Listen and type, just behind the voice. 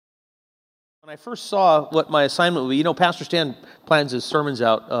I first saw what my assignment would be, Pastor Stan plans his sermons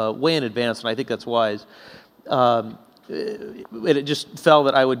out way in advance, and I think that's wise. It just fell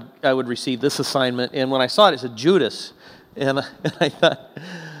that I would receive this assignment, and when I saw it, it said Judas, and I thought,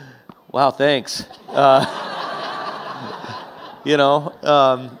 wow, thanks. That's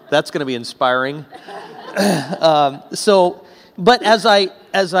going to be inspiring. But as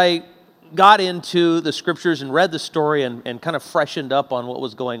I got into the scriptures and read the story and kind of freshened up on what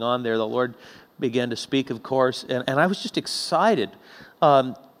was going on there, the Lord began to speak, of course, and I was just excited.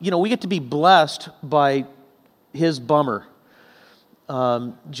 We get to be blessed by his bummer.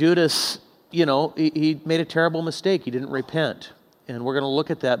 Judas, he made a terrible mistake. He didn't repent, and we're going to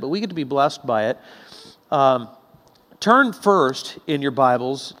look at that, but we get to be blessed by it. Turn first in your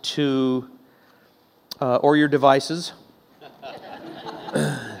Bibles to, or your devices,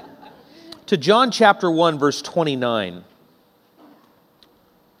 to John chapter 1, verse 29.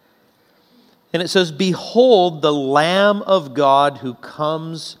 And it says, "Behold the Lamb of God who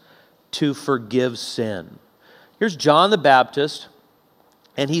comes to forgive sin." Here's John the Baptist,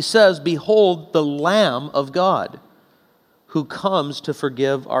 and he says, "Behold the Lamb of God who comes to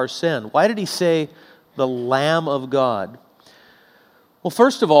forgive our sin." Why did he say the Lamb of God? Well,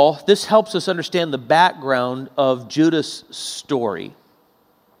 first of all, this helps us understand the background of Judas' story,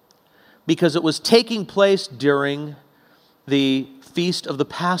 because it was taking place during the feast of the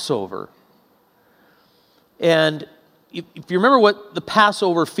Passover. And if you remember what the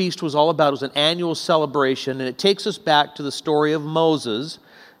Passover feast was all about, it was an annual celebration, and it takes us back to the story of Moses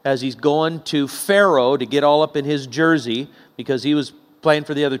as he's going to Pharaoh to get all up in his jersey because he was playing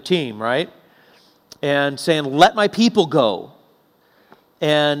for the other team, right? And saying, "Let my people go."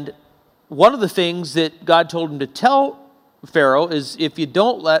 And one of the things that God told him to tell Pharaoh is, if you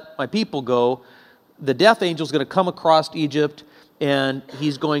don't let my people go, the death angel is going to come across Egypt and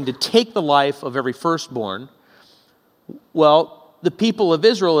he's going to take the life of every firstborn. Well, the people of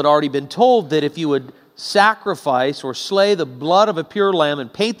Israel had already been told that if you would sacrifice or slay the blood of a pure lamb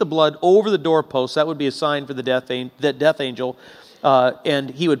and paint the blood over the doorpost, that would be a sign for the death angel, and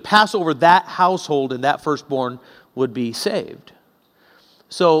he would pass over that household and that firstborn would be saved.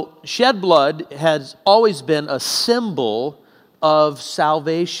 So shed blood has always been a symbol of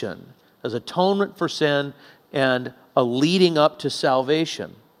salvation, as atonement for sin and a leading up to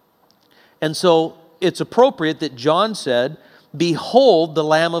salvation. And so it's appropriate that John said, "Behold the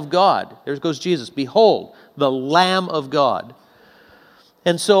Lamb of God." There goes Jesus. Behold the Lamb of God.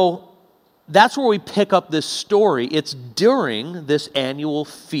 And so that's where we pick up this story. It's during this annual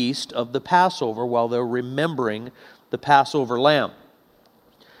feast of the Passover while they're remembering the Passover lamb.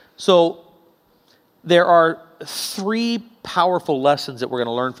 So there are three powerful lessons that we're going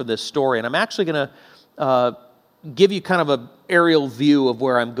to learn from this story. And I'm actually going to give you kind of an aerial view of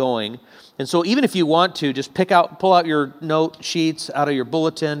where I'm going. And so even if you want to, just pull out your note sheets out of your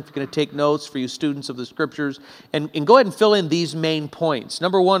bulletin, if you're going to take notes for you students of the Scriptures, and go ahead and fill in these main points.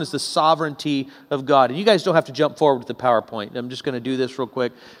 Number one is the sovereignty of God. And you guys don't have to jump forward with the PowerPoint. I'm just going to do this real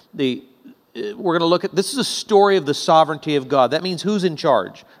quick. We're going to look at, this is a story of the sovereignty of God. That means who's in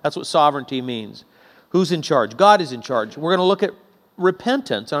charge. That's what sovereignty means. Who's in charge? God is in charge. We're going to look at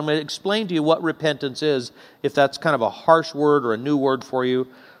repentance. And I'm going to explain to you what repentance is, if that's kind of a harsh word or a new word for you.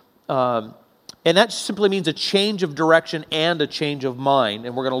 And that simply means a change of direction and a change of mind.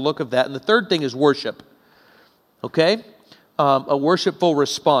 And we're going to look at that. And the third thing is worship. Okay? A worshipful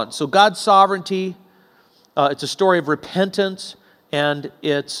response. So God's sovereignty, it's a story of repentance, and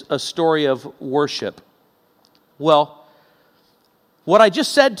it's a story of worship. Well, what I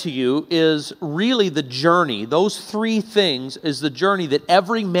just said to you is really the journey. Those three things is the journey that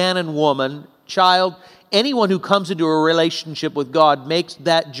every man and woman, child, anyone who comes into a relationship with God makes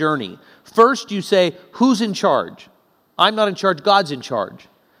that journey. First, you say, who's in charge? I'm not in charge, God's in charge.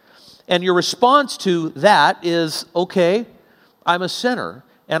 And your response to that is, okay, I'm a sinner,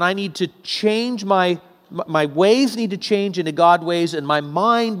 and I need to change my ways need to change into God's ways, and my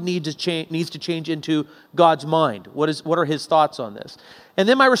mind needs to change into God's mind. What are His thoughts on this? And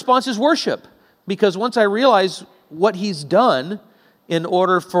then my response is worship, because once I realize what He's done in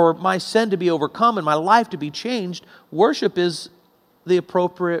order for my sin to be overcome and my life to be changed, worship is the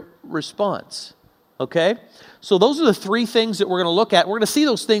appropriate response. Okay? So those are the three things that we're going to look at. We're going to see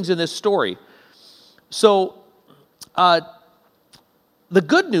those things in this story. So the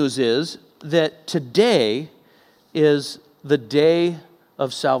good news is that today is the day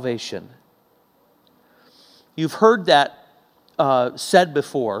of salvation. You've heard that said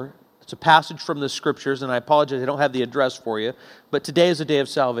before. It's a passage from the Scriptures, and I apologize, I don't have the address for you, but today is a day of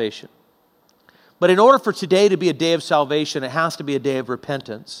salvation. But in order for today to be a day of salvation, it has to be a day of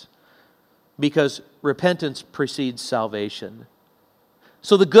repentance. because repentance precedes salvation.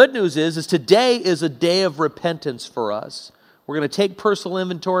 So the good news is today is a day of repentance for us. We're going to take personal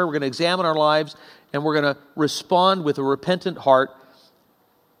inventory, we're going to examine our lives, and we're going to respond with a repentant heart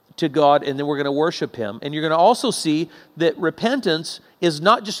to God, and then we're going to worship Him. And you're going to also see that repentance is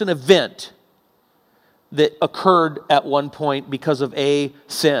not just an event that occurred at one point because of a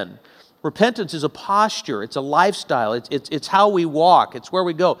sin. Repentance is a posture, it's a lifestyle, it's how we walk, it's where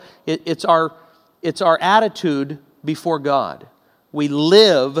we go. It's our attitude before God. We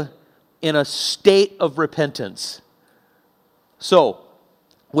live in a state of repentance. So,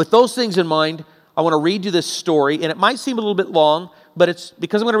 with those things in mind, I want to read you this story, and it might seem a little bit long, but it's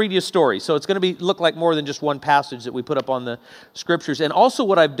because I'm going to read you a story. So it's going to look like more than just one passage that we put up on the scriptures. And also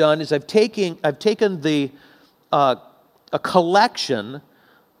what I've done is I've taken a collection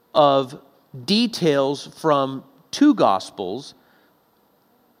of details from two Gospels,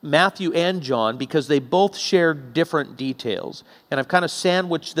 Matthew and John, because they both share different details. And I've kind of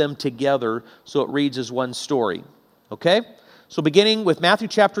sandwiched them together so it reads as one story. Okay? So beginning with Matthew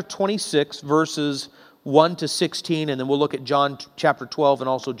chapter 26, verses 1 to 16, and then we'll look at John chapter 12 and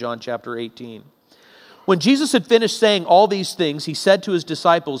also John chapter 18. When Jesus had finished saying all these things, he said to his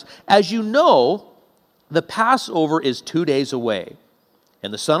disciples, "As you know, the Passover is 2 days away,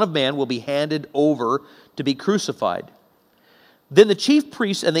 and the Son of Man will be handed over to be crucified." Then the chief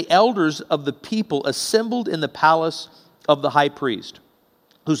priests and the elders of the people assembled in the palace of the high priest,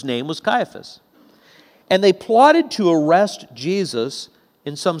 whose name was Caiaphas. And they plotted to arrest Jesus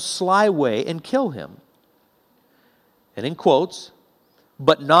in some sly way and kill him. And in quotes,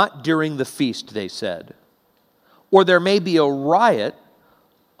 "but not during the feast," they said, "or there may be a riot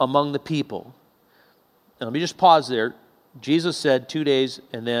among the people." Now, let me just pause there. Jesus said 2 days,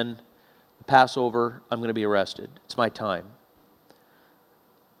 and then Passover, I'm going to be arrested. It's my time.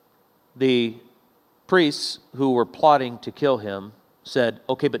 The priests who were plotting to kill him said,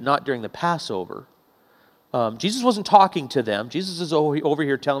 "Okay, but not during the Passover." Jesus wasn't talking to them. Jesus is over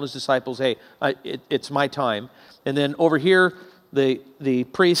here telling his disciples, "Hey, it's my time." And then over here, the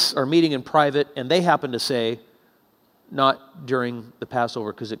priests are meeting in private, and they happen to say, "Not during the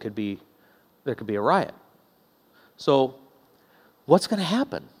Passover, because there could be a riot." So, what's going to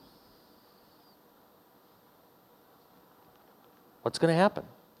happen? What's going to happen?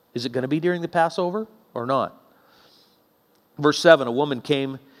 Is it going to be during the Passover or not? Verse 7, a woman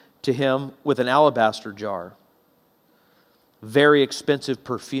came to him with an alabaster jar, very expensive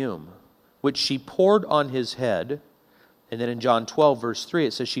perfume, which she poured on his head. And then in John 12, verse 3,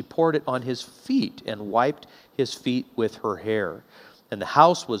 it says she poured it on his feet and wiped his feet with her hair. And the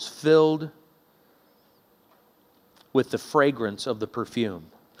house was filled with the fragrance of the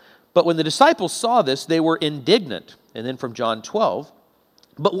perfume. But when the disciples saw this, they were indignant. And then from John 12,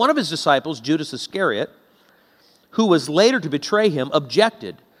 but one of his disciples, Judas Iscariot, who was later to betray him,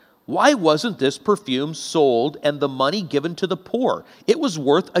 objected. "Why wasn't this perfume sold and the money given to the poor? It was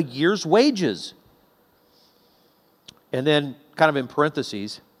worth a year's wages." And then, kind of in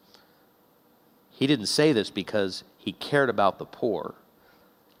parentheses, he didn't say this because he cared about the poor,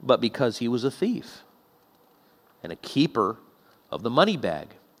 but because he was a thief and a keeper of the money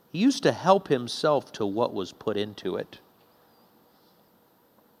bag. He used to help himself to what was put into it.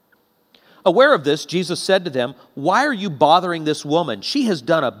 Aware of this, Jesus said to them, "Why are you bothering this woman? She has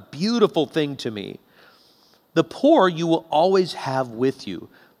done a beautiful thing to me. The poor you will always have with you,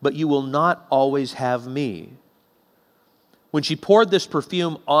 but you will not always have me. When she poured this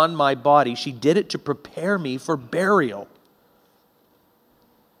perfume on my body, she did it to prepare me for burial.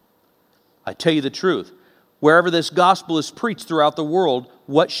 I tell you the truth, wherever this gospel is preached throughout the world,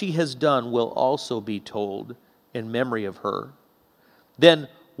 what she has done will also be told in memory of her." Then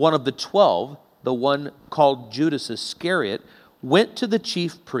one of the 12, the one called Judas Iscariot, went to the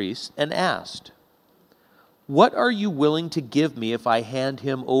chief priests and asked, "What are you willing to give me if I hand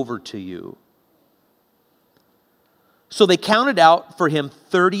him over to you?" So they counted out for him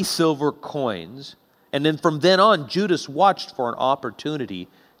 30 silver coins, and then from then on, Judas watched for an opportunity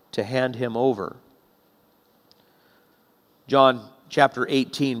to hand him over. John chapter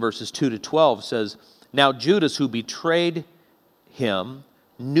 18, verses 2 to 12 says, "Now Judas, who betrayed him,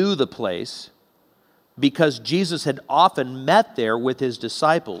 knew the place because Jesus had often met there with his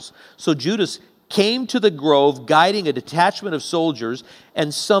disciples. So Judas came to the grove guiding a detachment of soldiers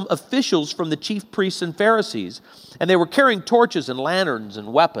and some officials from the chief priests and Pharisees. And they were carrying torches and lanterns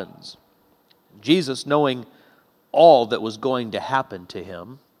and weapons. Jesus, knowing all that was going to happen to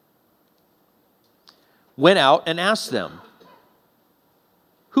him, went out and asked them,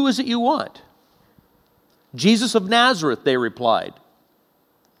 "Who is it you want?" "Jesus of Nazareth," they replied.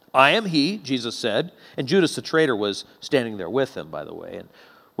 I am he, Jesus said. And Judas the traitor was standing there with him, by the way. And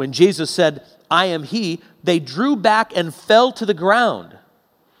when Jesus said, I am he, they drew back and fell to the ground.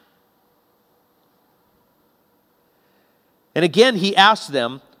 And again he asked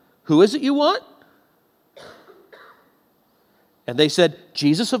them, who is it you want? And they said,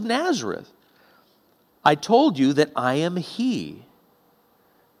 Jesus of Nazareth. I told you that I am he.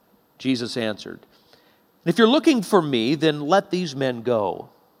 Jesus answered, if you're looking for me, then let these men go.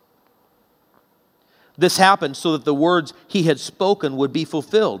 This happened so that the words he had spoken would be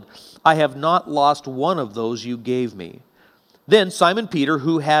fulfilled. I have not lost one of those you gave me. Then Simon Peter,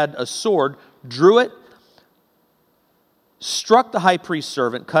 who had a sword, drew it, struck the high priest's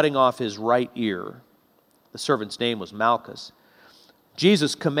servant, cutting off his right ear. The servant's name was Malchus.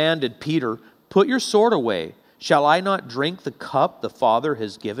 Jesus commanded Peter, put your sword away. Shall I not drink the cup the Father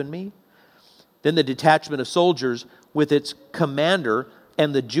has given me? Then the detachment of soldiers with its commander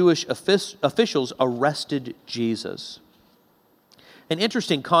and the Jewish officials arrested Jesus. An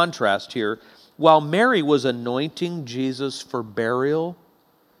interesting contrast here. While Mary was anointing Jesus for burial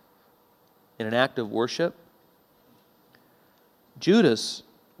in an act of worship, Judas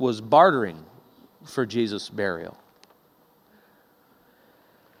was bartering for Jesus' burial.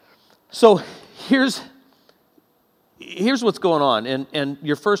 So here's what's going on. And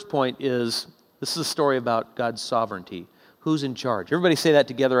your first point is, this is a story about God's sovereignty. Who's in charge? Everybody say that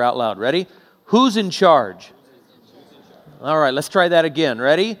together out loud. Ready? Who's in charge? All right, let's try that again.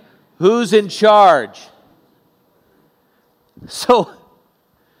 Ready? Who's in charge? So,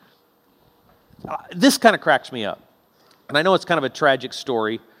 this kind of cracks me up. And I know it's kind of a tragic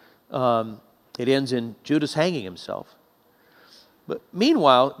story. It ends in Judas hanging himself. But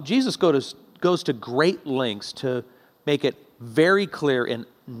meanwhile, Jesus goes to great lengths to make it very clear in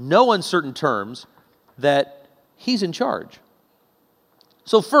no uncertain terms that he's in charge.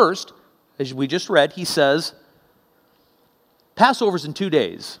 So first, as we just read, he says, Passover's in 2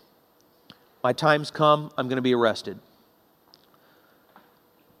 days. My time's come, I'm going to be arrested.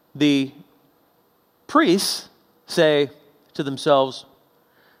 The priests say to themselves,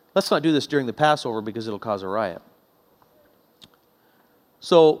 let's not do this during the Passover because it'll cause a riot.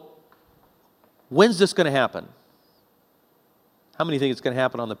 So, when's this going to happen? How many think it's going to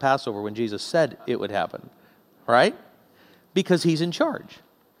happen on the Passover when Jesus said it would happen? Right? Because he's in charge.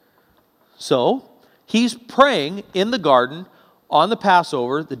 So, he's praying in the garden on the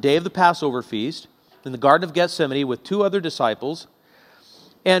Passover, the day of the Passover feast, in the Garden of Gethsemane with 2 other disciples.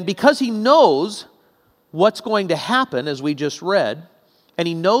 And because he knows what's going to happen, as we just read, and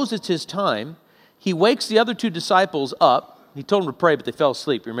he knows it's his time, he wakes the other 2 disciples up. He told them to pray, but they fell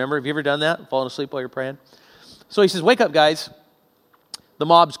asleep. Remember? Have you ever done that? Fallen asleep while you're praying? So he says, wake up, guys. The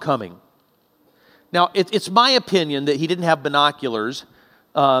mob's coming. Now, it's my opinion that he didn't have binoculars,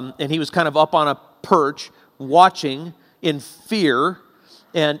 and he was kind of up on a perch, watching in fear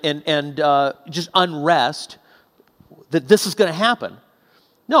and just unrest that this is going to happen.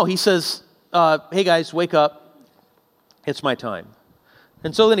 No, he says, hey guys, wake up. It's my time.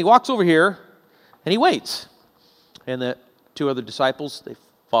 And so then he walks over here, and he waits. And the 2 other disciples, they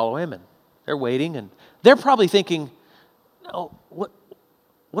follow him, and they're waiting, and they're probably thinking, oh, what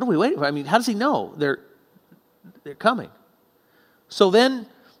are we waiting for? I mean, how does he know they're coming? So then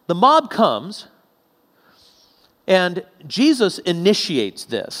the mob comes, and Jesus initiates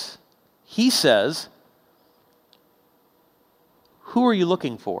this. He says, who are you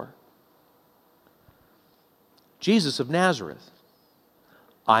looking for? Jesus of Nazareth.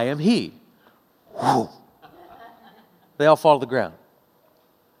 I am he. Whew. They all fall to the ground.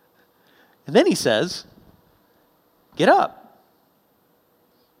 And then he says, get up.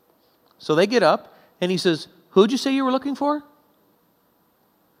 So they get up, and he says, who'd you say you were looking for?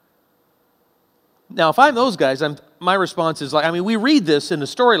 Now, if I'm those guys, my response is like, I mean, we read this in the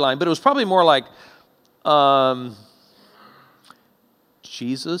storyline, but it was probably more like,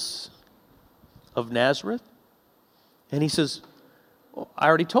 Jesus of Nazareth? And he says, well, I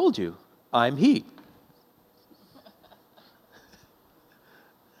already told you, I'm he.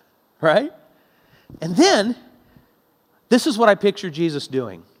 Right? And then, this is what I picture Jesus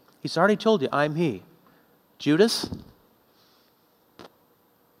doing. He's already told you, I'm he. Judas?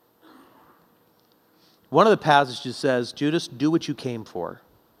 One of the passages says, Judas, do what you came for.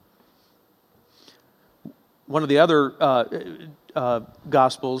 One of the other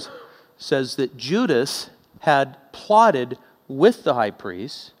Gospels says that Judas had plotted with the high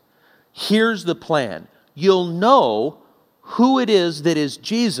priest. Here's the plan. You'll know who it is that is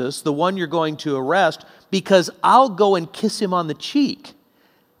Jesus, the one you're going to arrest, because I'll go and kiss him on the cheek.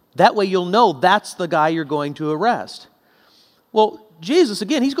 That way you'll know that's the guy you're going to arrest. Well, Jesus,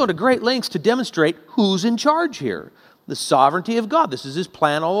 again, he's going to great lengths to demonstrate who's in charge here. The sovereignty of God. This is his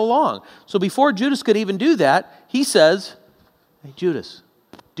plan all along. So before Judas could even do that, he says, hey, Judas,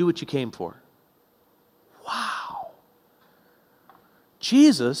 do what you came for. Wow.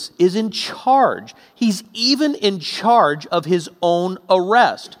 Jesus is in charge. He's even in charge of his own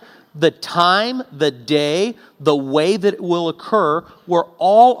arrest. The time, the day, the way that it will occur were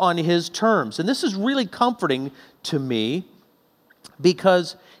all on his terms. And this is really comforting to me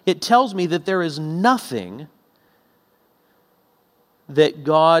because it tells me that there is nothing that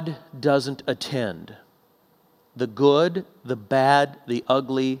God doesn't attend. The good, the bad, the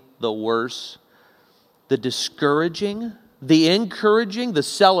ugly, the worse, the discouraging, the encouraging, the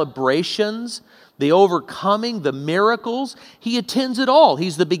celebrations, the overcoming, the miracles. He attends it all.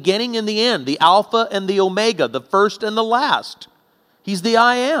 He's the beginning and the end, the Alpha and the Omega, the first and the last. He's the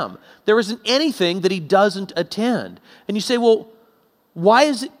I Am. There isn't anything that he doesn't attend. And you say, well, why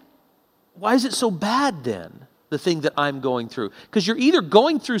is it so bad then, the thing that I'm going through? Because you're either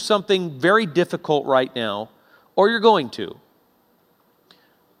going through something very difficult right now, or you're going to.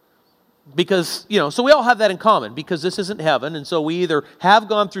 Because, so we all have that in common, because this isn't heaven, and so we either have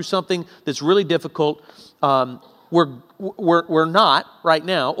gone through something that's really difficult, we're not right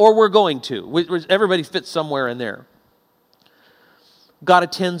now, or we're going to. Everybody fits somewhere in there. God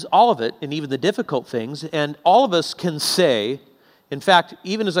attends all of it, and even the difficult things, and all of us can say, in fact,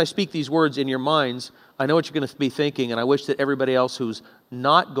 even as I speak these words in your minds, I know what you're going to be thinking, and I wish that everybody else who is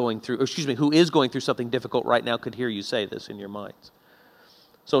going through something difficult right now could hear you say this in your minds.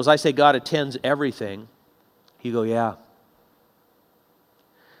 So as I say God attends everything, you go, yeah.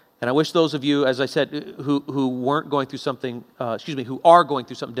 And I wish those of you, as I said, who weren't going through something, who are going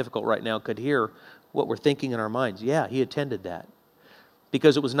through something difficult right now could hear what we're thinking in our minds. Yeah, he attended that.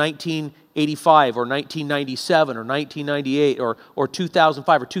 Because it was 1985 or 1997 or 1998 or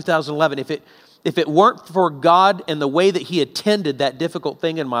 2005 or 2011. If it weren't for God and the way that he attended that difficult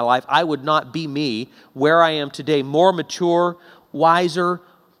thing in my life, I would not be me where I am today, more mature, wiser,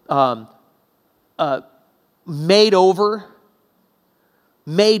 made over,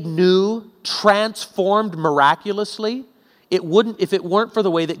 made new, transformed miraculously. If it weren't for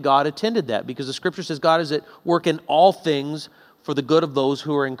the way that God attended that, because the scripture says God is at work in all things for the good of those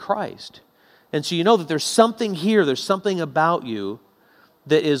who are in Christ. And so you know that there's something here, there's something about you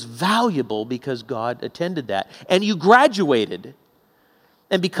that is valuable because God attended that. And you graduated.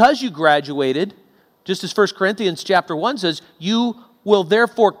 And because you graduated, just as 1 Corinthians chapter 1 says, you will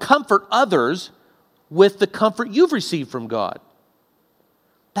therefore comfort others with the comfort you've received from God.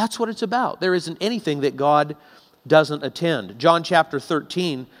 That's what it's about. There isn't anything that God doesn't attend. John chapter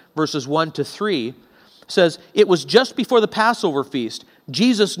 13, verses 1 to 3 says, it was just before the Passover feast.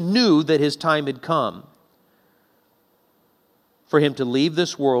 Jesus knew that his time had come for him to leave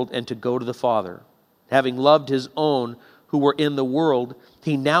this world and to go to the Father. Having loved his own who were in the world,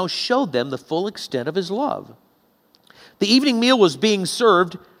 he now showed them the full extent of his love. The evening meal was being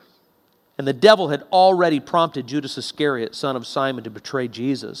served, and the devil had already prompted Judas Iscariot, son of Simon, to betray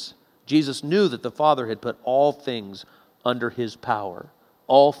Jesus. Jesus knew that the Father had put all things under his power.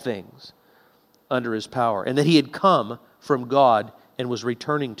 All things under his power. And that he had come from God and was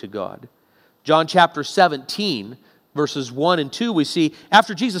returning to God. John chapter 17, verses 1 and 2, we see,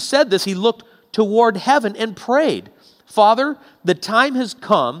 after Jesus said this, he looked toward heaven and prayed, Father, the time has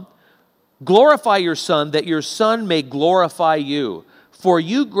come. Glorify your Son, that your Son may glorify you. For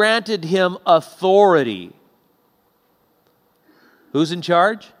you granted him authority. Who's in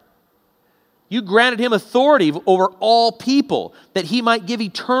charge? You granted him authority over all people, that he might give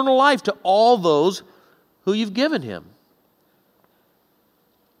eternal life to all those who you've given him.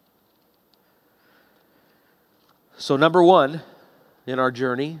 So number one in our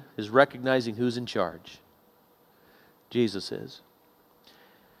journey is recognizing who's in charge. Jesus is.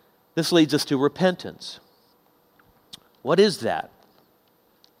 This leads us to repentance. What is that?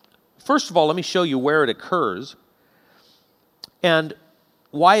 First of all, let me show you where it occurs and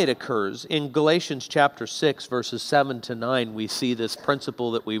why it occurs. In Galatians chapter 6, verses 7 to 9, we see this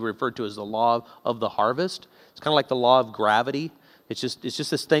principle that we refer to as the law of the harvest. It's kind of like the law of gravity. It's just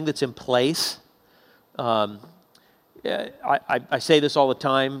this thing that's in place. I say this all the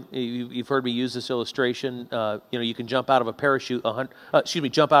time. You've heard me use this illustration. You can jump out of a parachute.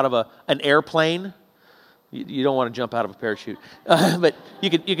 Jump out of an airplane. You don't want to jump out of a parachute, but you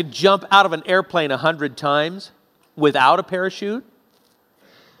could jump out of an airplane 100 times without a parachute,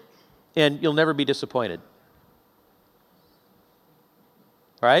 and you'll never be disappointed.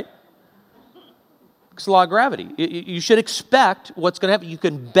 Right? It's the law of gravity. You should expect what's going to happen. You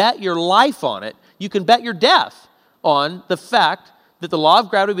can bet your life on it. You can bet your death on the fact that the law of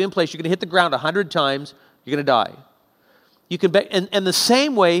gravity will be in place. You're going to hit the ground 100 times. You're going to die. You can bet, and the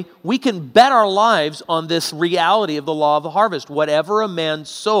same way, we can bet our lives on this reality of the law of the harvest. Whatever a man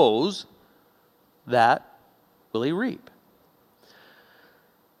sows, that will he reap.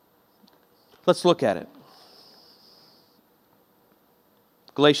 Let's look at it.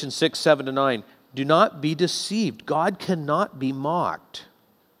 Galatians 6, 7-9. Do not be deceived. God cannot be mocked.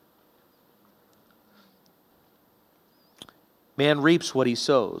 Man reaps what he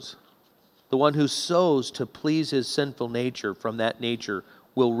sows. The one who sows to please his sinful nature, from that nature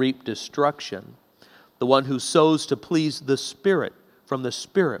will reap destruction. The one who sows to please the Spirit, from the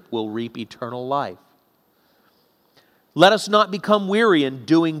Spirit will reap eternal life. Let us not become weary in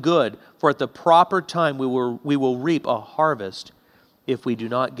doing good, for at the proper time we will reap a harvest if we do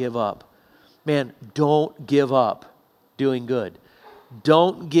not give up. Man, don't give up doing good.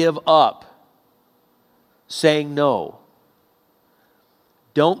 Don't give up saying no.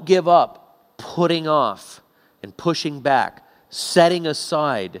 Don't give up putting off and pushing back, setting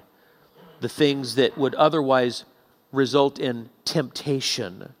aside the things that would otherwise result in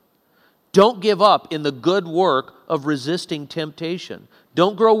temptation. Don't give up in the good work of resisting temptation.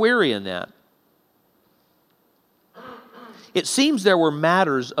 Don't grow weary in that. It seems there were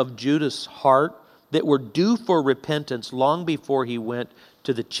matters of Judas' heart that were due for repentance long before he went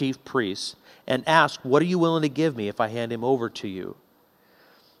to the chief priests and asked, "What are you willing to give me if I hand him over to you?"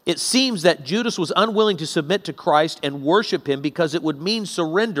 It seems that Judas was unwilling to submit to Christ and worship him because it would mean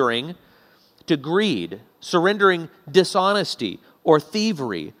surrendering to greed, surrendering dishonesty or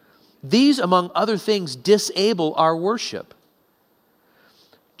thievery. These, among other things, disable our worship.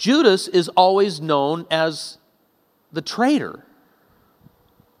 Judas is always known as the traitor.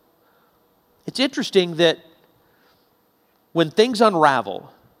 It's interesting that when things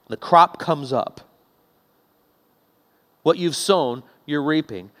unravel, the crop comes up. What you've sown, you're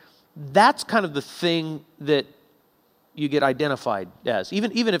reaping. That's kind of the thing that you get identified as.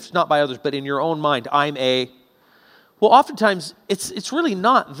 Even if it's not by others, but in your own mind, I'm a... Well, oftentimes, it's really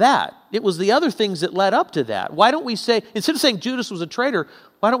not that. It was the other things that led up to that. Why don't we say, instead of saying Judas was a traitor,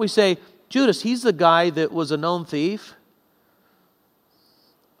 why don't we say, Judas, he's the guy that was a known thief,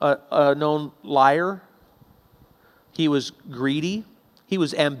 a known liar. He was greedy. He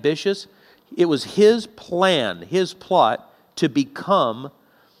was ambitious. It was his plan, his plot, to become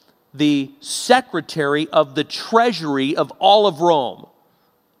the secretary of the treasury of all of Rome.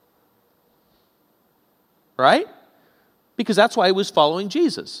 Right? Because that's why he was following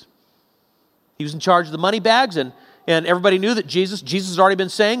Jesus. He was in charge of the money bags, and everybody knew that Jesus has already been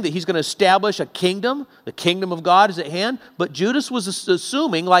saying that he's going to establish a kingdom. The kingdom of God is at hand. But Judas was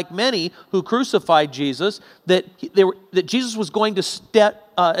assuming, like many who crucified Jesus, that Jesus was going to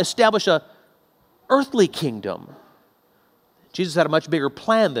establish an earthly kingdom. Jesus had a much bigger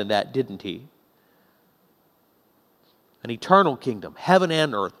plan than that, didn't he? An eternal kingdom, heaven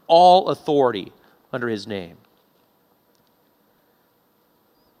and earth, all authority under his name.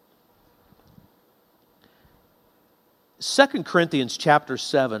 2 Corinthians chapter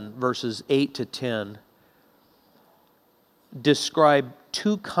 7, verses 8 to 10 describe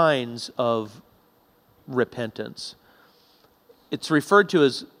two kinds of repentance. It's referred to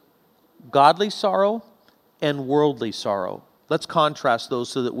as godly sorrow and worldly sorrow. Let's contrast those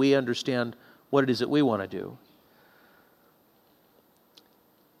so that we understand what it is that we want to do.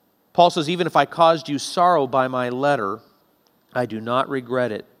 Paul says, even if I caused you sorrow by my letter, I do not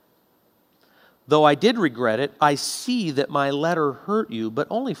regret it. Though I did regret it, I see that my letter hurt you, but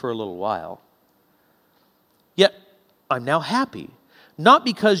only for a little while. Yet I'm now happy, not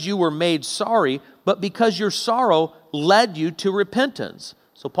because you were made sorry, but because your sorrow led you to repentance.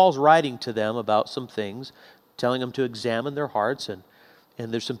 So Paul's writing to them about some things, telling them to examine their hearts, and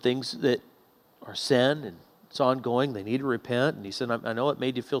there's some things that are sin, and it's ongoing. They need to repent. And he said, I know it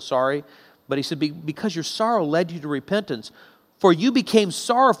made you feel sorry, but he said, because your sorrow led you to repentance, for you became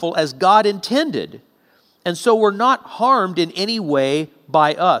sorrowful as God intended, and so were not harmed in any way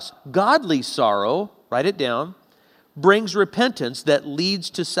by us. Godly sorrow, write it down, brings repentance that leads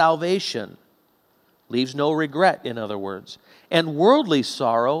to salvation. Leaves no regret, in other words. And worldly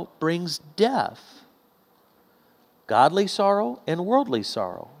sorrow brings death. Godly sorrow and worldly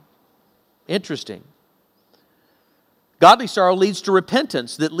sorrow. Interesting. Godly sorrow leads to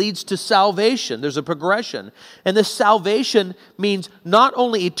repentance that leads to salvation. There's a progression. And this salvation means not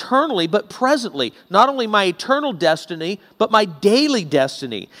only eternally, but presently. Not only my eternal destiny, but my daily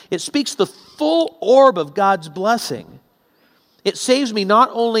destiny. It speaks the full orb of God's blessing. It saves me not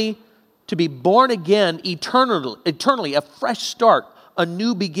only to be born again eternally, a fresh start, a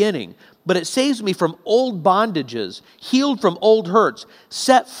new beginning. But it saves me from old bondages, healed from old hurts,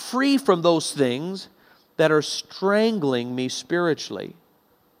 set free from those things that are strangling me spiritually.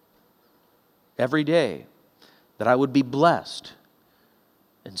 Every day, that I would be blessed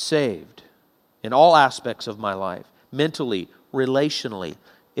and saved in all aspects of my life, mentally, relationally,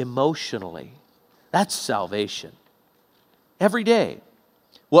 emotionally. That's salvation. Every day.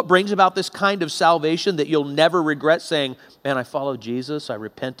 What brings about this kind of salvation that you'll never regret saying, man, I followed Jesus, I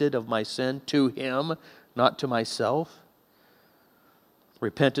repented of my sin to Him, not to myself?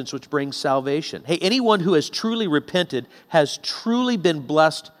 Repentance which brings salvation. Hey, anyone who has truly repented has truly been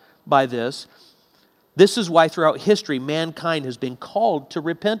blessed by this. This is why throughout history, mankind has been called to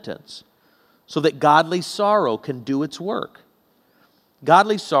repentance, so that godly sorrow can do its work.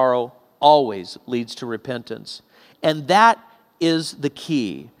 Godly sorrow always leads to repentance. And that is the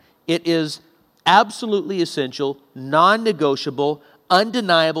key. It is absolutely essential, non-negotiable,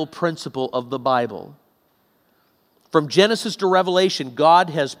 undeniable principle of the Bible. From Genesis to Revelation, God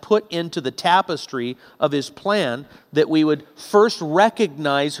has put into the tapestry of His plan that we would first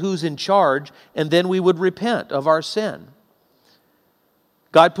recognize who's in charge, and then we would repent of our sin.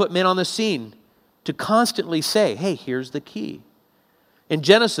 God put men on the scene to constantly say, hey, here's the key. In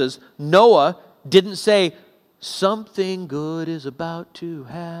Genesis, Noah didn't say, something good is about to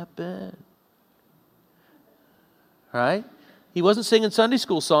happen. Right? He wasn't singing Sunday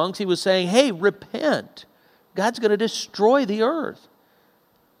school songs. He was saying, hey, repent. God's going to destroy the earth.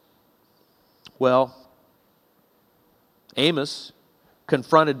 Well, Amos,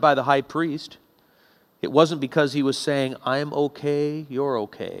 confronted by the high priest, it wasn't because he was saying, I'm okay, you're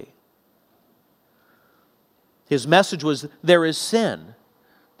okay. His message was, there is sin.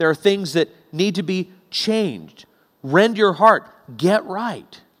 There are things that need to be changed. Rend your heart. Get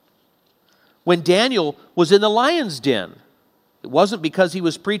right. When Daniel was in the lion's den, it wasn't because he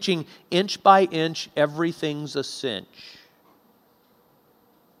was preaching inch by inch, everything's a cinch.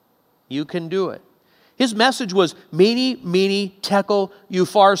 You can do it. His message was, mene, tekel,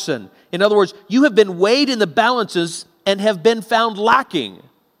 upharsin. In other words, you have been weighed in the balances and have been found lacking.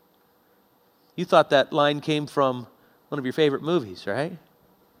 You thought that line came from one of your favorite movies, right?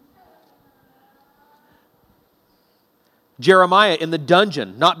 Jeremiah in the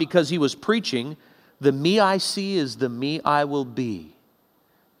dungeon, not because he was preaching, the me I see is the me I will be.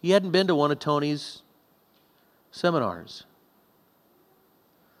 He hadn't been to one of Tony's seminars.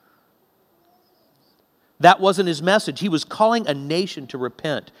 That wasn't his message. He was calling a nation to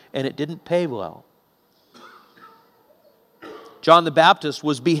repent, and it didn't pay well. John the Baptist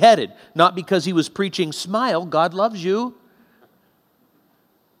was beheaded, not because he was preaching, smile, God loves you.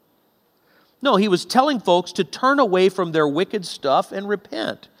 No, he was telling folks to turn away from their wicked stuff and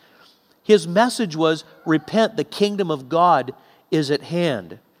repent. His message was, repent, the kingdom of God is at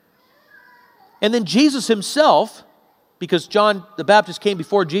hand. And then Jesus himself, because John the Baptist came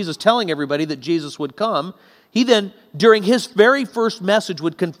before Jesus telling everybody that Jesus would come, he then, during his very first message,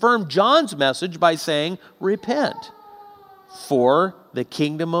 would confirm John's message by saying, repent, for the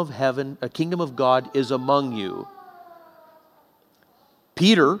kingdom of heaven, a kingdom of God is among you.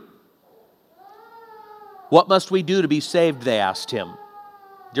 Peter, what must we do to be saved, they asked him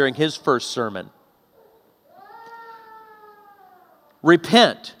during his first sermon.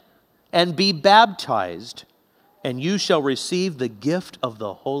 Repent and be baptized, and you shall receive the gift of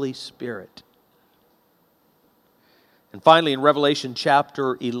the Holy Spirit. And finally, in Revelation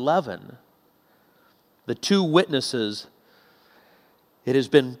chapter 11, the two witnesses, it has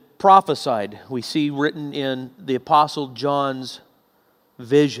been prophesied, we see written in the Apostle John's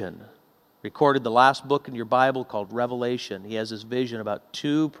vision, recorded the last book in your Bible called Revelation. He has this vision about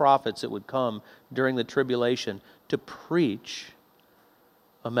two prophets that would come during the tribulation to preach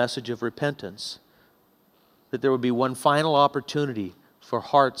a message of repentance. That there would be one final opportunity for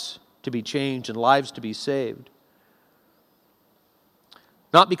hearts to be changed and lives to be saved.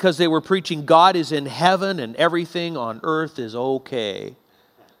 Not because they were preaching God is in heaven and everything on earth is okay.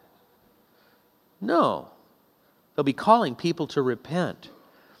 No. They'll be calling people to repent.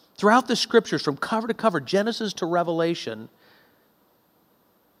 Throughout the Scriptures, from cover to cover, Genesis to Revelation,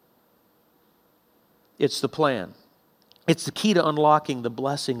 it's the plan. It's the key to unlocking the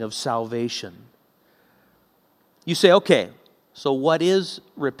blessing of salvation. You say, okay, so what is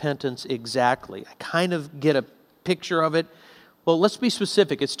repentance exactly? I kind of get a picture of it. Well, let's be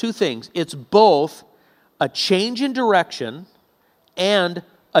specific. It's two things. It's both a change in direction and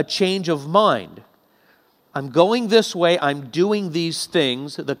a change of mind. I'm going this way, I'm doing these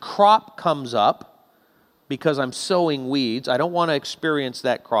things, the crop comes up because I'm sowing weeds. I don't want to experience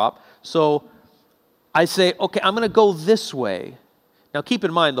that crop. So I say, okay, I'm going to go this way Now keep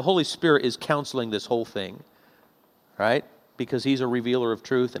in mind, the Holy Spirit is counseling this whole thing, right? Because he's a revealer of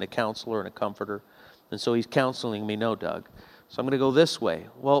truth and a counselor and a comforter. And so he's counseling me, no, Doug. So I'm going to go this way.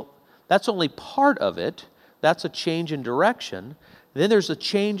 Well, that's only part of it. That's a change in direction. Then there's a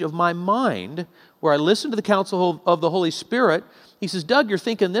change of my mind where I listen to the counsel of the Holy Spirit. He says, Doug, you're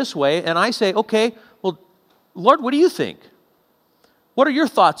thinking this way. And I say, okay, well, Lord, what do you think? What are your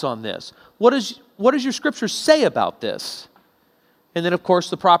thoughts on this? What does your scripture say about this? And then, of course,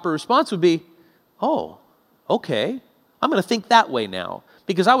 the proper response would be, oh, okay, I'm going to think that way now.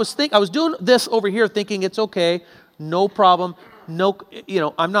 Because I was doing this over here thinking it's okay, no problem, no,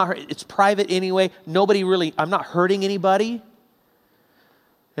 I'm not, it's private anyway, I'm not hurting anybody.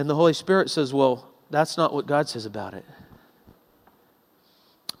 And the Holy Spirit says, well, that's not what God says about it.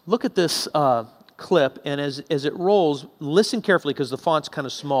 Look at this clip, and as it rolls, listen carefully because the font's kind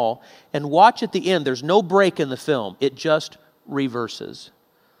of small, and watch at the end. There's no break in the film. It just reverses.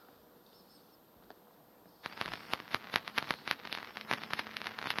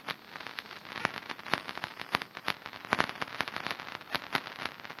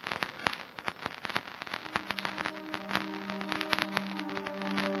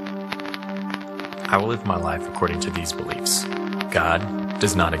 I will live my life according to these beliefs. God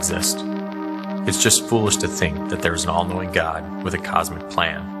does not exist. It's just foolish to think that there is an all-knowing God with a cosmic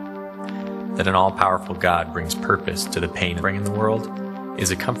plan. That an all-powerful God brings purpose to the pain and suffering in the world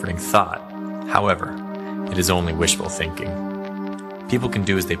is a comforting thought. However, it is only wishful thinking. People can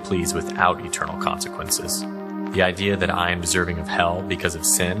do as they please without eternal consequences. The idea that I am deserving of hell because of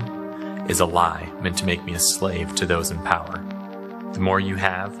sin is a lie meant to make me a slave to those in power. The more you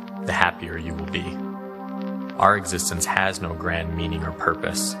have, the happier you will be. Our existence has no grand meaning or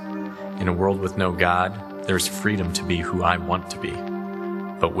purpose. In a world with no God, there is freedom to be who I want to be.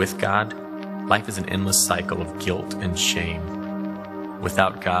 But with God, life is an endless cycle of guilt and shame.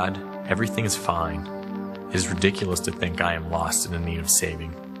 Without God, everything is fine. It is ridiculous to think I am lost and in need of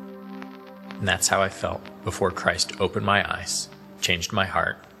saving. And that's how I felt before Christ opened my eyes, changed my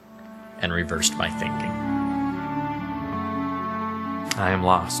heart, and reversed my thinking. I am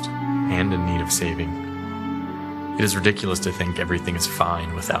lost and in need of saving. It is ridiculous to think everything is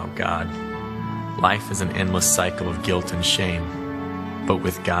fine without God. Life is an endless cycle of guilt and shame. But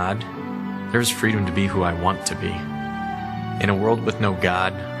with God, there is freedom to be who I want to be. In a world with no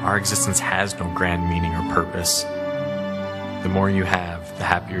God, our existence has no grand meaning or purpose. The more you have, the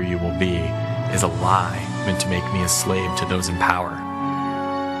happier you will be is a lie meant to make me a slave to those in power.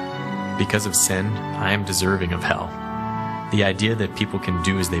 Because of sin, I am deserving of hell. The idea that people can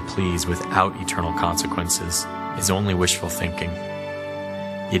do as they please without eternal consequences is only wishful thinking.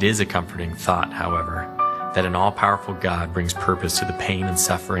 It is a comforting thought, however, that an all-powerful God brings purpose to the pain and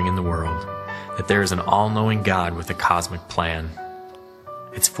suffering in the world, that there is an all-knowing God with a cosmic plan.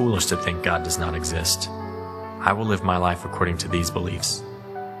 It's foolish to think God does not exist. I will live my life according to these beliefs.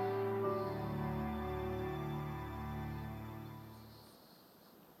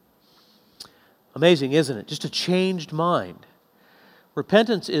 Amazing, isn't it? Just a changed mind.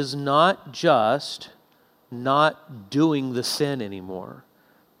 Repentance is not just not doing the sin anymore.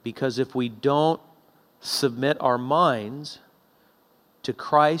 Because if we don't submit our minds to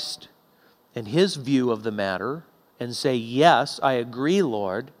Christ and His view of the matter and say, yes, I agree,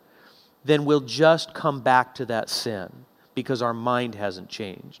 Lord, then we'll just come back to that sin because our mind hasn't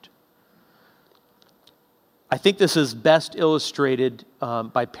changed. I think this is best illustrated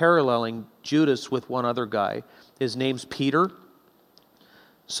by paralleling Judas with one other guy. His name's Peter.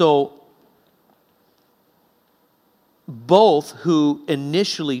 So, both who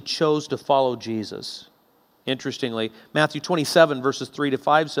initially chose to follow Jesus. Interestingly, Matthew 27 verses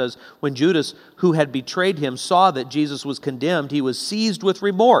 3-5 says, when Judas, who had betrayed him, saw that Jesus was condemned, he was seized with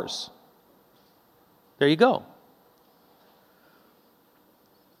remorse. There you go.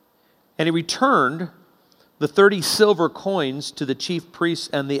 And he returned the 30 silver coins to the chief priests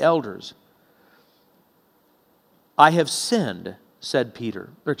and the elders. I have sinned, said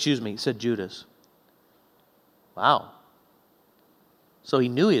Judas. Wow. So he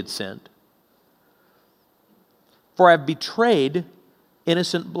knew he had sinned. For I have betrayed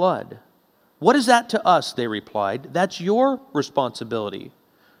innocent blood. What is that to us? They replied. That's your responsibility.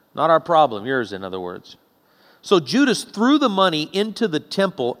 Not our problem, yours in other words. So Judas threw the money into the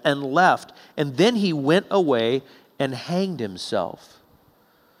temple and left, and then he went away and hanged himself.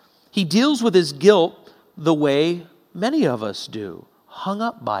 He deals with his guilt the way many of us do, hung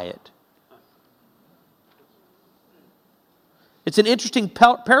up by it. It's an interesting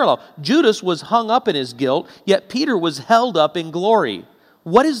parallel. Judas was hung up in his guilt, yet Peter was held up in glory.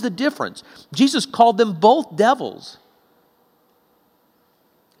 What is the difference? Jesus called them both devils.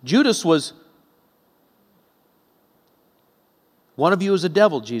 Judas was, one of you is a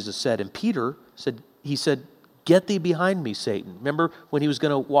devil, Jesus said. And Peter said, get thee behind me, Satan. Remember when he was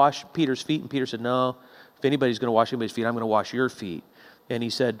going to wash Peter's feet? And Peter said, no, if anybody's going to wash anybody's feet, I'm going to wash your feet. And he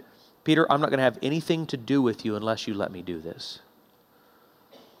said, Peter, I'm not going to have anything to do with you unless you let me do this.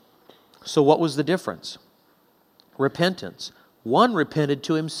 So what was the difference? Repentance. One repented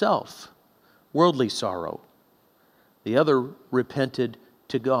to himself, worldly sorrow. The other repented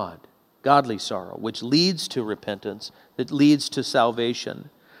to God, godly sorrow, which leads to repentance, that leads to salvation.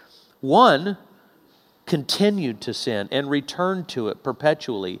 One continued to sin and returned to it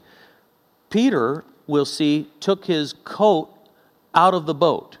perpetually. Peter, we'll see, took his coat out of the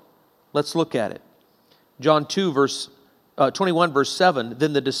boat. Let's look at it. John 21, verse 7,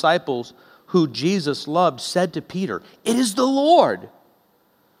 then the disciples who Jesus loved said to Peter, it is the Lord.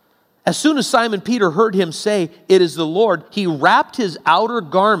 As soon as Simon Peter heard him say, it is the Lord, he wrapped his outer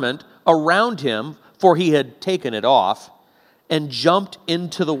garment around him, for he had taken it off, and jumped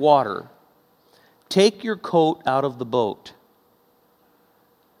into the water. Take your coat out of the boat.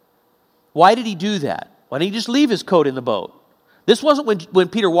 Why did he do that? Why didn't he just leave his coat in the boat? This wasn't when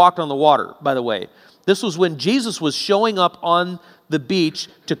Peter walked on the water, by the way. This was when Jesus was showing up on the beach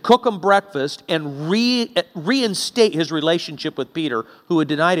to cook him breakfast and reinstate his relationship with Peter, who had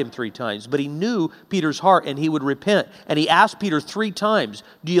denied him 3 times. But he knew Peter's heart and he would repent. And he asked Peter 3 times,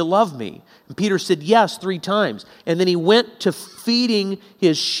 do you love me? And Peter said yes 3 times. And then he went to feeding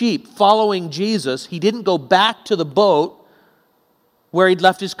his sheep, following Jesus. He didn't go back to the boat where he'd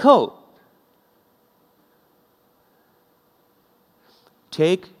left his coat.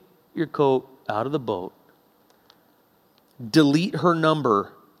 Take your coat out of the boat. Delete her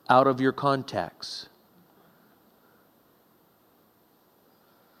number out of your contacts.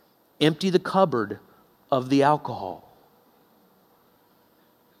 Empty the cupboard of the alcohol.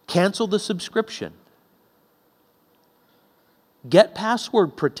 Cancel the subscription. Get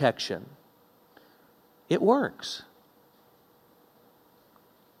password protection. It works.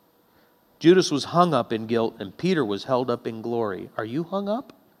 Judas was hung up in guilt and Peter was held up in glory. Are you hung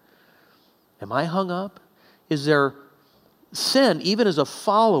up? Am I hung up? Is there sin, even as a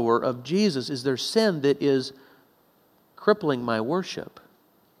follower of Jesus, is there sin that is crippling my worship?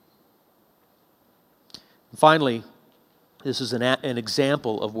 Finally, this is an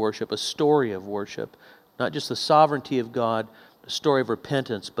example of worship, a story of worship. Not just the sovereignty of God, a story of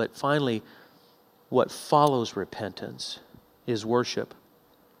repentance, but finally, what follows repentance is worship.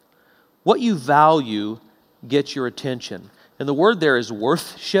 What you value gets your attention. And the word there is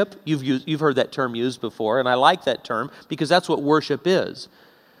worthship. You've heard that term used before, and I like that term because that's what worship is.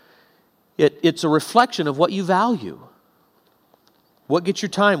 It's a reflection of what you value. What gets your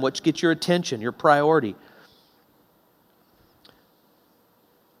time? What gets your attention, your priority?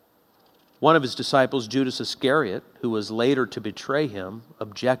 One of his disciples, Judas Iscariot, who was later to betray him,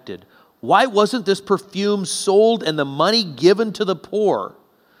 objected. Why wasn't this perfume sold and the money given to the poor?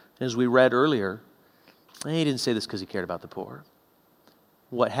 As we read earlier, he didn't say this because he cared about the poor.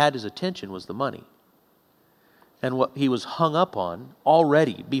 What had his attention was the money. And what he was hung up on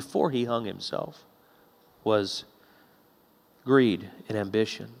already, before he hung himself, was greed and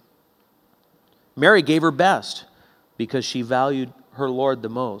ambition. Mary gave her best because she valued her Lord the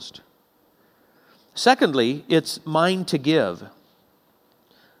most. Secondly, it's mine to give.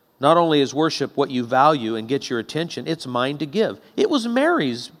 Not only is worship what you value and gets your attention, it's mine to give. It was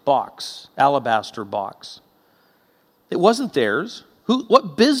Mary's box, alabaster box. It wasn't theirs.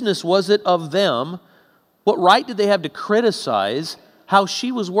 What business was it of them? What right did they have to criticize how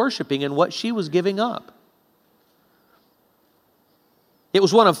she was worshiping and what she was giving up? It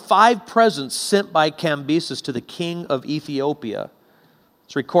was one of 5 presents sent by Cambyses to the king of Ethiopia.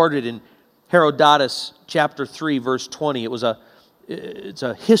 It's recorded in Herodotus chapter 3, verse 20. It's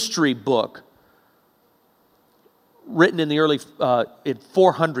a history book written in the early in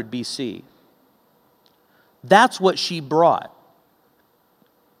 400 BC. That's what she brought.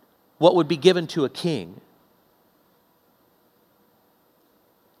 What would be given to a king.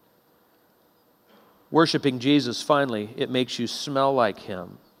 Worshiping Jesus, finally, it makes you smell like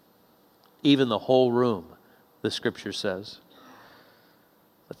Him. Even the whole room, the Scripture says.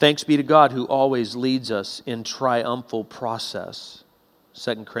 But thanks be to God who always leads us in triumphal process.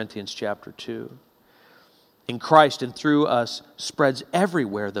 2 Corinthians chapter 2. In Christ and through us spreads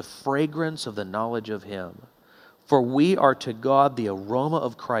everywhere the fragrance of the knowledge of Him. For we are to God the aroma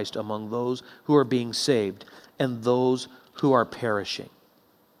of Christ among those who are being saved and those who are perishing.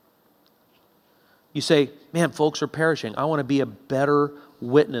 You say, man, folks are perishing. I want to be a better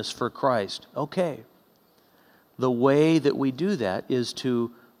witness for Christ. Okay. The way that we do that is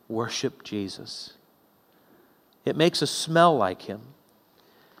to worship Jesus. It makes us smell like Him.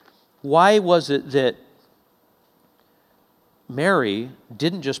 Why was it that Mary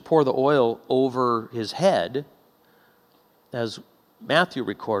didn't just pour the oil over His head, as Matthew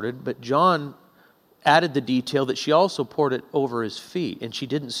recorded, but John added the detail that she also poured it over His feet, and she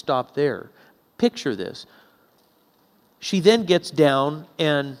didn't stop there. Picture this. She then gets down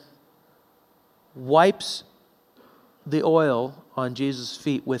and wipes the oil on Jesus'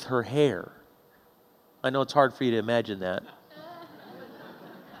 feet with her hair. I know it's hard for you to imagine that.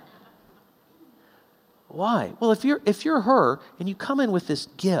 Why? Well, if you're her and you come in with this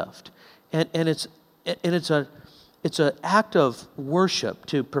gift, and it's an act of worship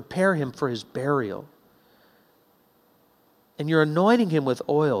to prepare Him for His burial, and you're anointing Him with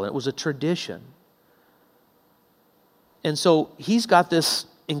oil, and it was a tradition. And so He's got this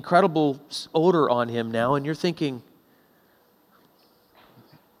incredible odor on Him now, and you're thinking,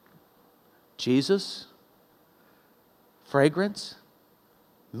 Jesus, fragrance,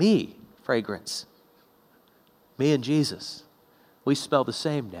 me, fragrance. Me and Jesus, we smell the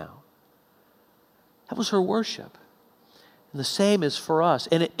same now. That was her worship. And the same is for us.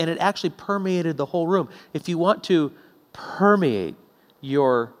 And it actually permeated the whole room. If you want to permeate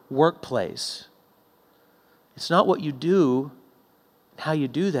your workplace, it's not what you do and how you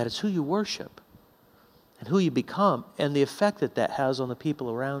do that. It's who you worship and who you become and the effect that that has on the people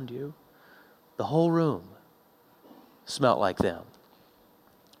around you. The whole room smelled like them.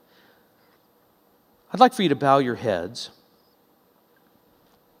 I'd like for you to bow your heads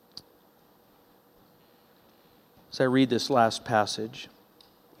as I read this last passage,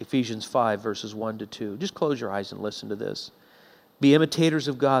 Ephesians 5, verses 1 to 2. Just close your eyes and listen to this. Be imitators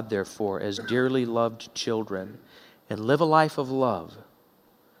of God, therefore, as dearly loved children, and live a life of love,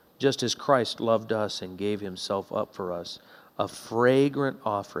 just as Christ loved us and gave Himself up for us, a fragrant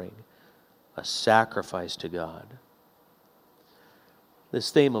offering, a sacrifice to God. This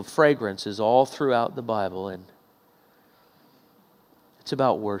theme of fragrance is all throughout the Bible, and it's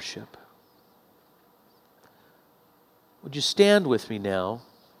about worship. Would you stand with me now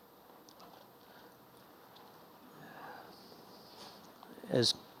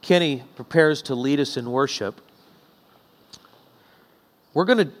as Kenny prepares to lead us in worship? We're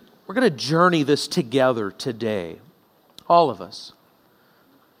going to journey this together today, all of us,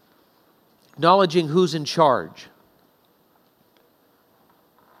 acknowledging who's in charge.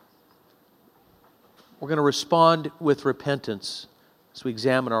 We're going to respond with repentance as we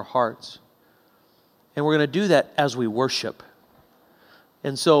examine our hearts. And we're going to do that as we worship.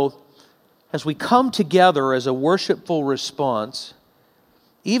 And so, as we come together as a worshipful response,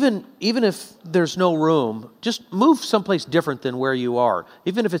 even if there's no room, just move someplace different than where you are.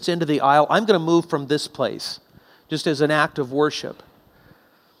 Even if it's into the aisle, I'm going to move from this place, just as an act of worship.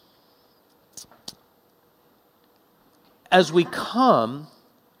 As we come,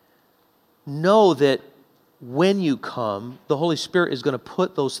 know that when you come, the Holy Spirit is going to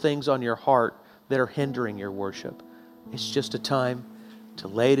put those things on your heart that are hindering your worship. It's just a time to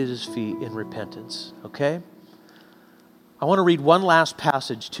lay it at His feet in repentance, okay? I want to read one last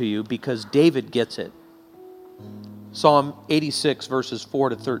passage to you because David gets it. Psalm 86, verses 4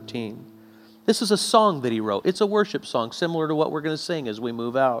 to 13. This is a song that he wrote. It's a worship song similar to what we're going to sing as we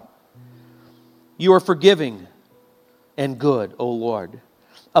move out. You are forgiving and good, O Lord,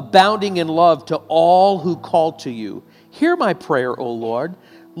 abounding in love to all who call to you. Hear my prayer, O Lord.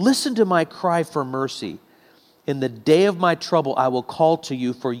 Listen to my cry for mercy. In the day of my trouble, I will call to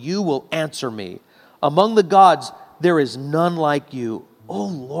you, for you will answer me. Among the gods, there is none like you. O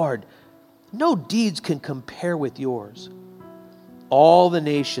Lord, no deeds can compare with yours. All the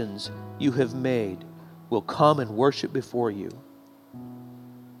nations you have made will come and worship before you.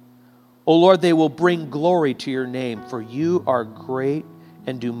 O Lord, they will bring glory to your name, for you are great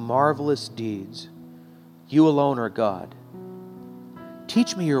and do marvelous deeds. You alone are God.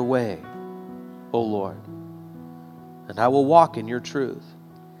 Teach me your way, O Lord, and I will walk in your truth.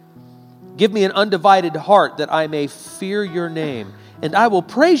 Give me an undivided heart that I may fear your name, and I will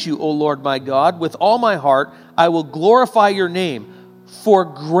praise you, O Lord my God, with all my heart. I will glorify your name, for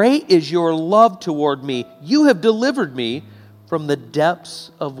great is your love toward me. You have delivered me from the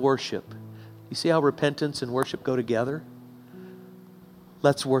depths of worship. You see how repentance and worship go together?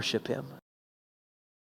 Let's worship Him.